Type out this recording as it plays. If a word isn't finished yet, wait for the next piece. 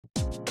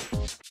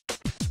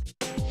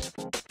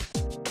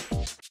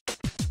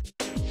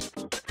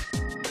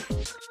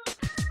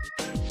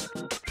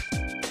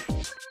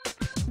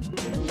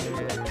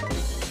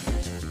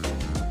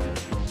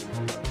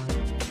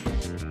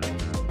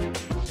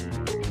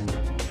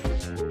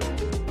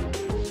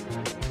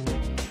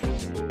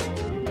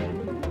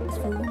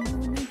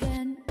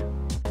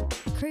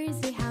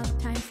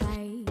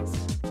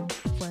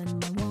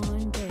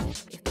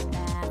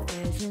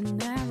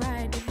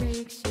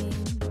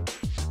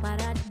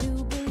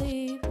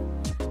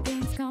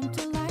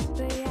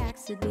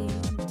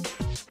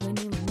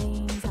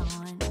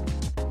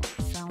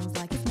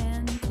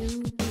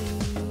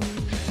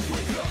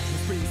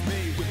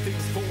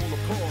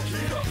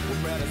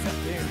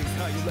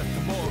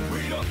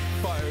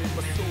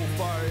my soul,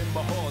 fire in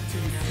my heart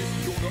till you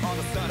see on the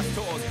other side of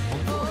stars.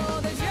 Oh,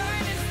 the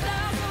journey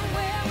starts from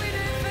where we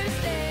did first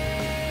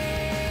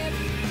step.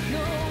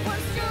 No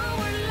one's sure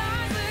what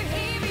lies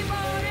ahead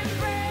before and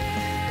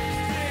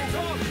breath.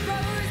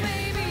 Roads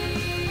may be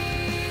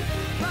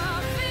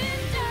rough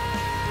and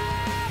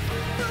tough,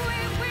 but we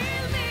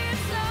will lead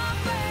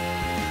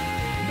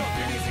somewhere.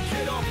 Nothing easy,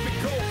 get up and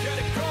go, get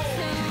it go.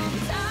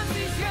 Sometimes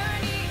this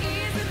journey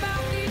is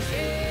about the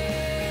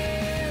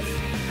chase,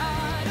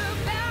 not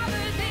about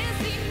the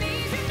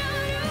destination, not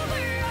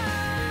over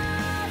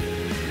us.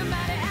 No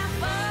matter how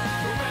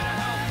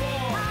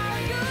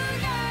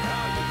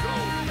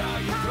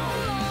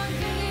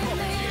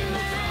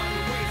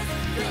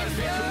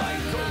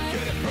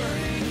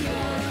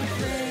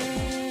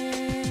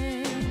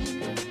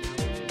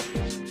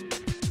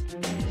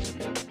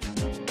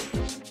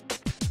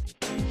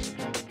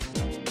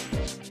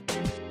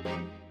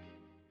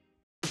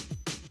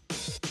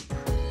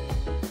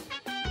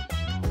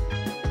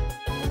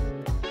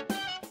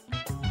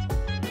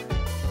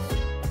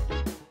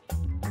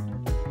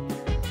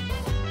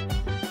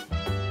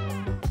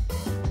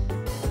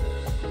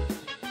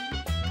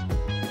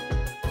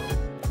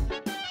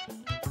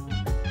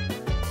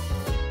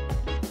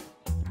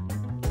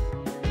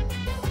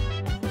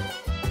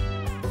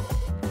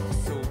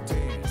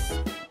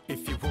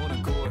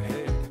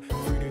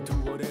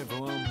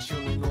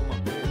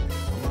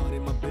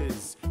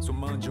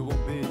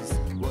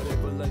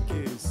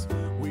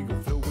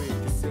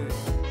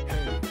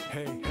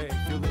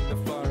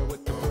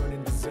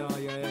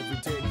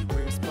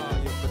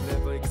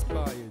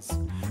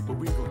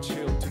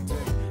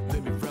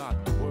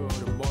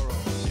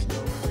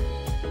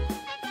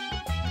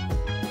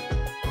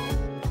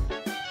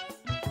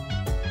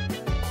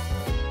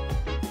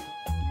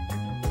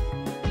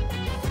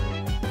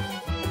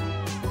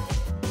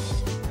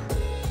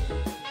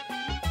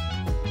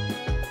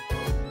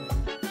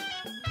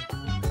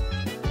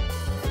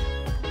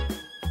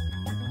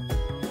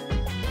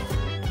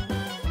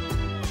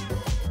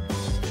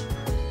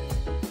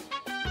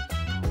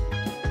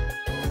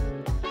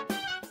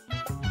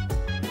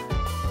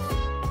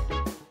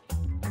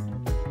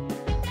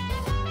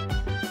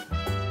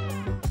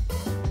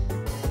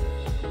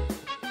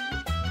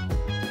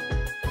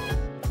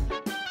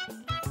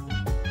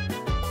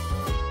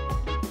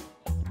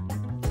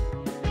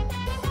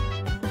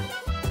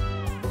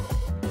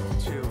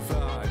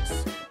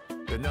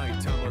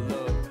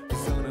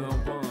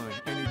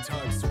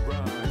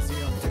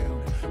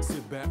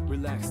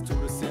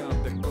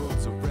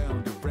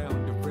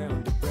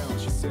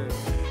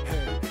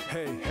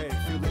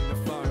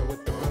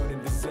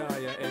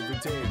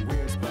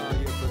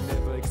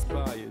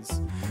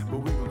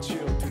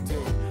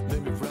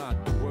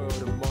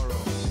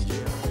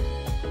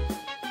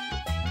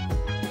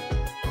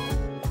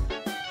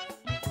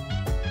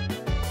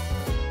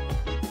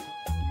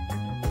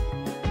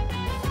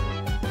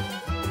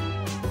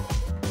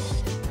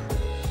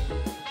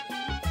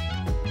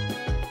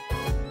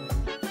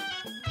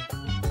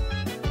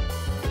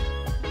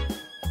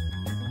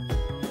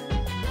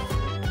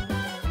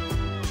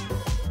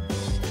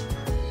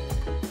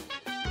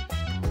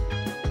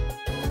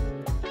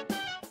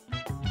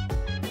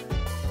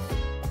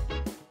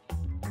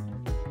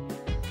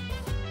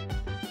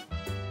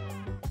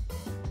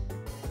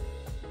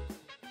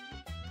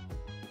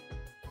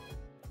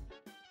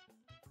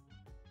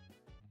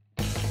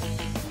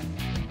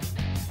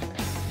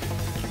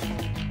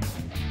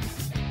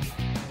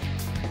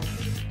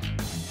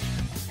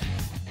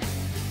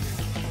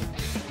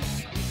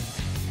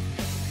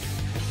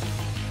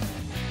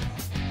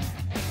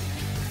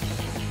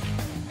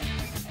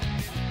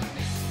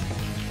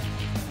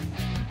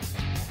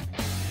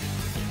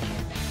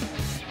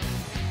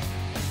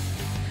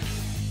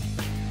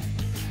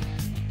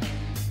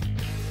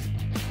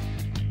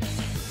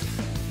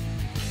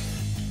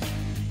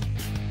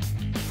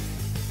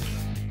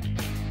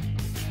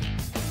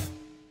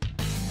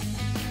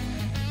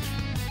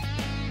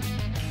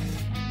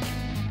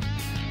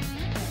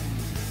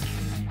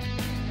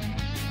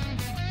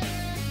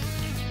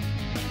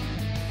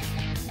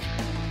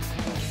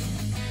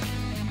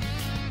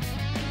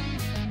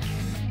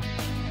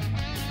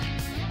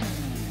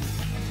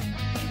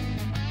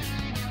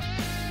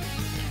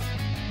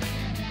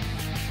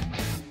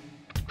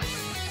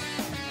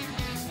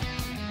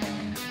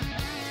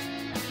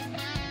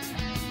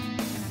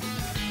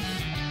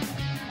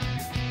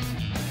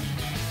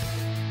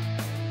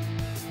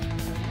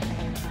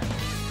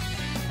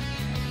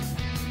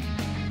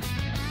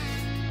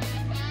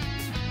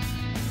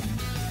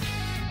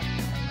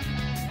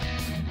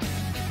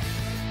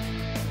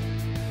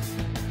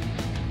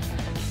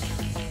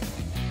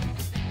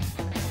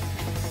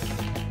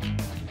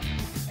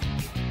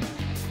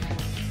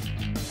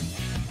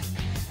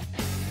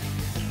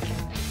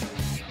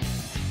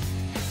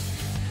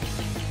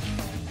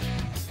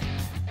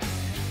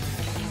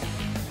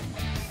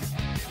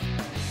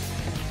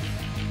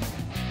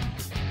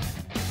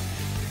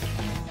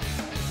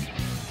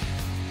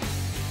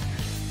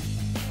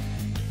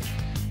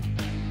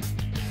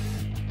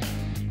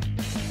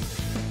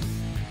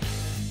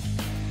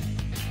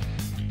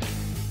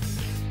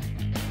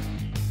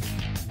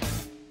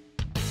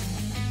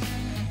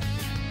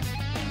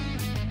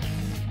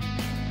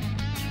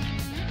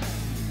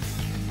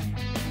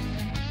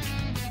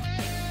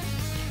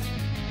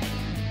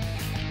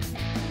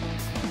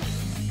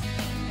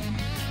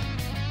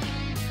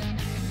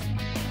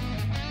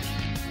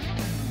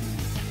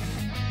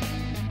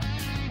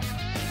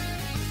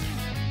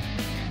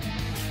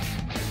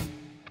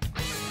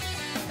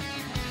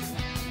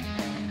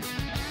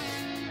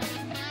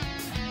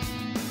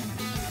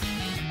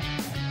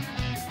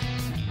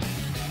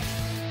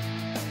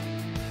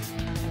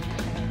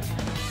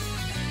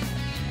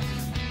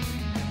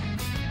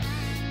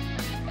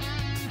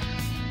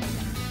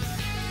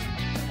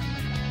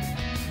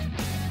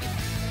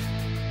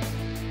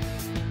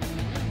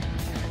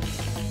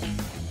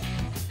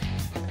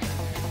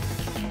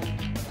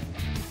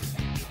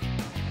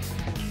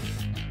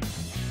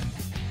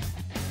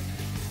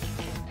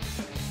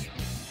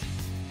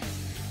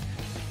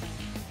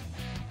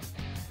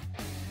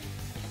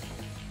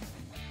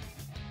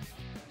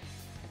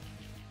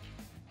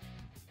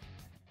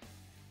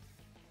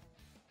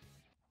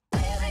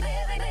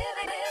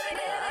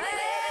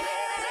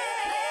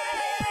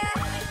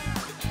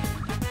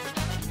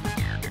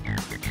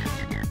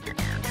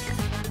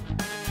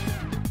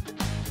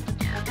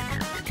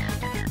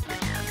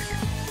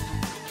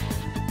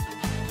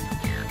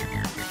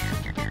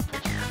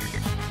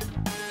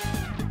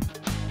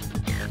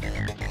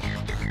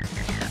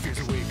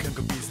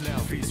now,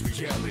 face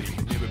reality,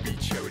 never be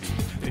charity.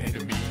 The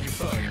enemy you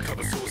fight,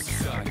 cover soul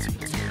society.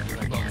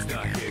 Mom's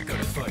not here,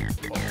 gotta fight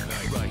all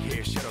night. Right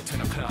here, shadow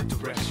 10 o'clock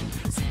direction.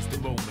 Seize the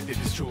moment, they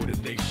destroy the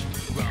nation.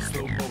 Around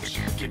slow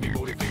motion, give me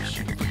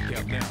motivation. Freak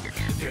out now,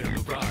 dead on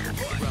the ride.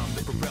 Round,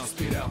 look around,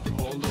 spit out,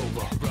 all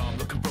over. Round,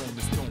 look and roll,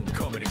 the stone,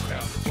 coming in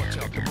crowd. Watch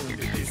out the moon,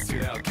 they diss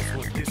it out. Guess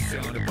what this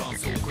sound, the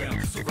bombs whole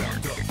ground. So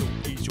round up,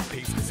 don't ease your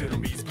pace, cause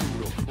enemy's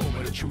brutal.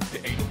 Moment of truth,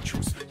 there ain't no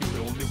truce. You're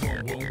the only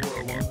one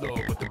world, one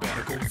love. But the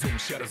battle goes on,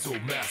 shadows all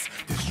mass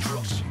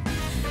destruction.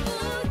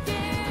 Ooh,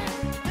 yeah.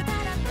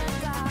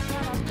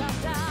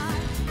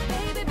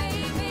 Baby,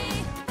 baby.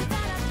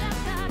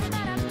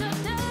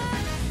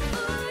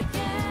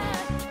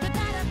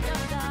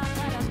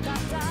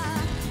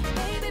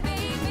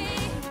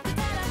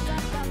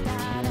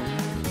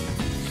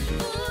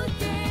 Ooh,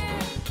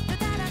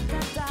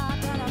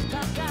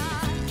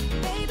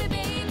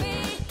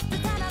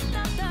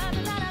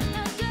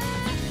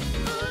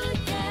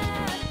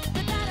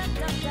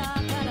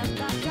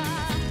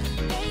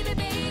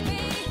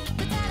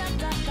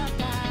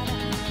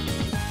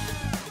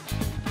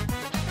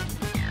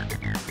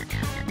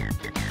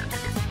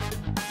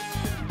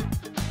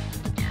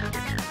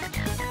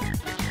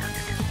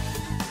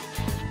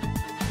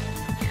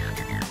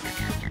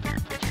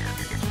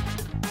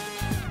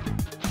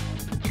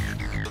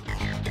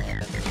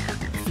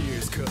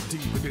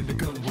 deep within the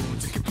gun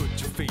wounds. You can put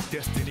your fate,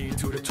 destiny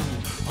into the tomb.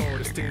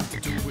 Hardest thing to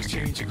do is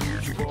changing who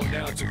you are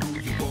now to who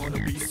you wanna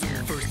be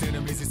soon. First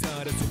enemies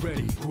inside us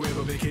already.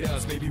 Whoever make it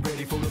out may be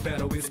ready for the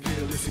battle. It's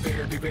fearless, you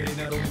better be ready.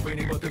 Not only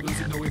winning but the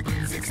losing. No, it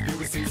brings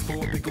experiences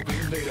for a bigger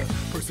win later.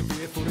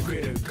 Persevere for the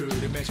greater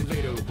good. Imagine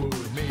later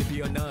would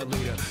maybe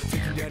annihilator.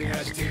 Taking down the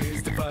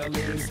agitators, the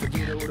violators, the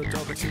leader or the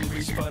dog until we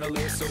reach final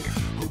layer. So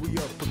who we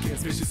up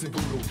against, vicious and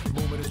brutal.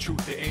 Moment of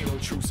truth, there ain't no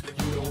truce.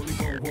 You're the only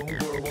one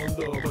world, one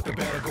love. But the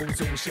battle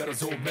goes on,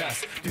 shadows all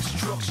mass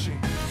destruction.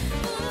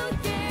 Ooh,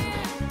 yeah.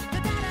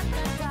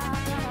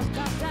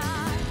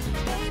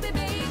 Baby,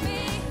 baby.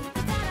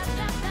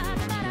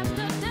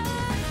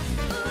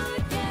 Ooh,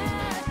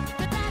 yeah.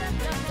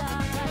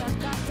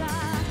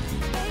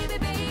 Baby,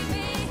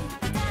 baby.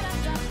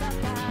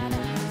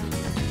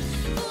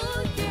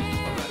 Ooh,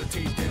 yeah. I gotta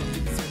take down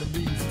these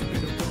enemies. They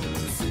don't want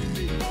to see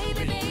me.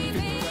 Baby,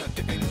 baby. Got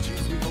the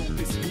energies, we hold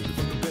this heat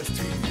from the best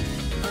team.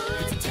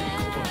 It's a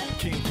takeover,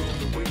 came from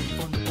the way,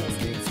 from the boss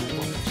games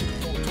over. Should've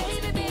thought twice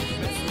before, let's let me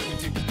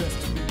take the best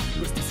of me.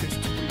 Rest is history.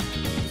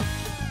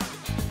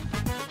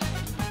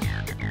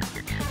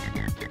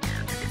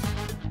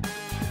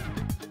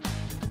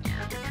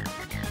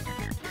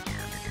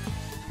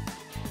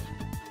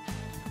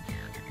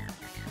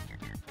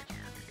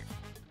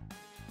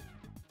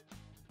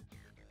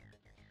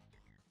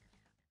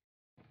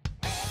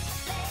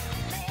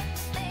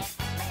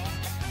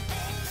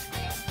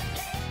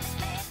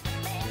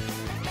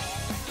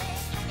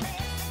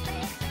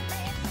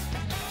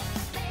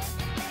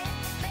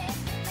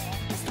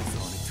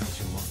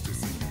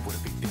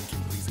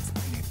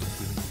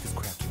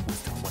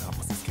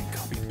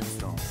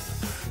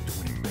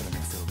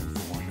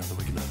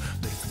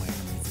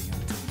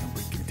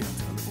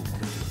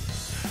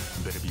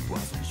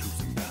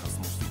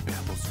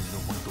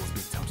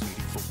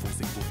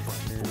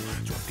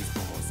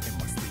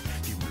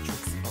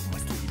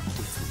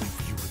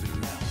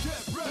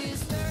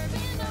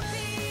 Disturbing the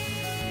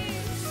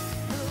peace.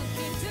 Look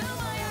into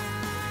my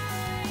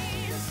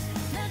eyes.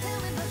 Now tell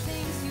me the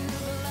things you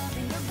were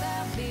loving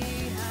about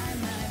behind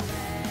my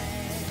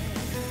back.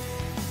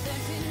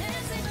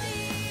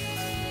 Tenacity.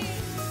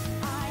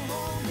 I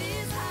hold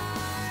this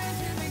heart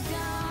to break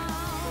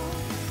down.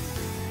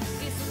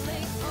 It's too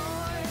late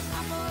for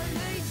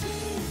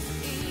apologies.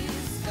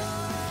 It's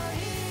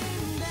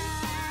going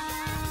down.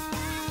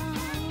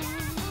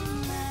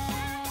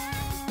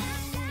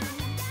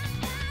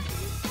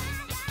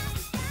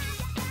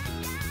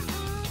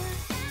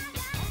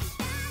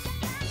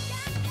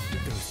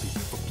 You're thirsty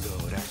for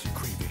blood, actually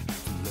craving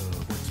for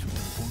love. What you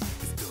want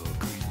is the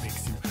greed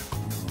makes you go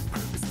numb.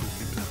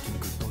 Purposefully blocking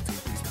good thoughts.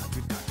 Please talk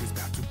to doctors,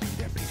 got to be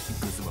that patient,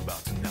 cause I'm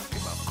about to knock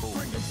him out cold.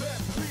 Bring him back,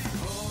 please.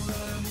 All the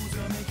moves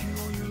I make you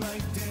on your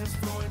life dance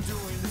floor and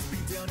doing this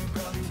beat down and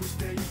probably wish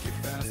that you could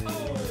fast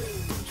forward.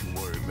 Don't you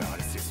worry about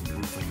it, say some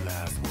roofing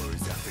last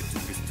words after do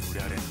this, do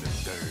that, and the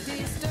third.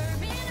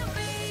 Disturbing the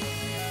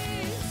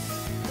peace.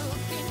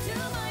 Look into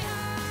my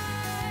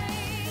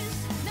eyes.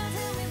 Now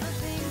tell me the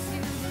things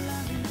you were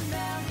loving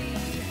about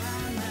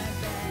behind my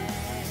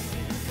back.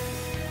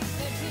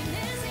 The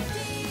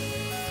tenacity.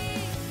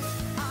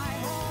 I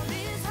hold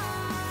this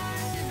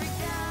heart to break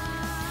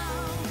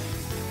down.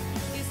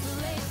 It's too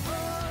late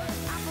for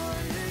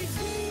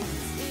apologies.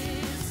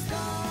 It's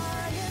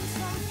starting.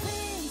 Some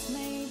things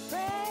may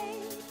break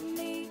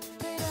me,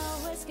 but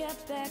always get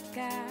back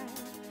out.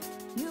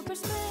 New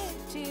perspective.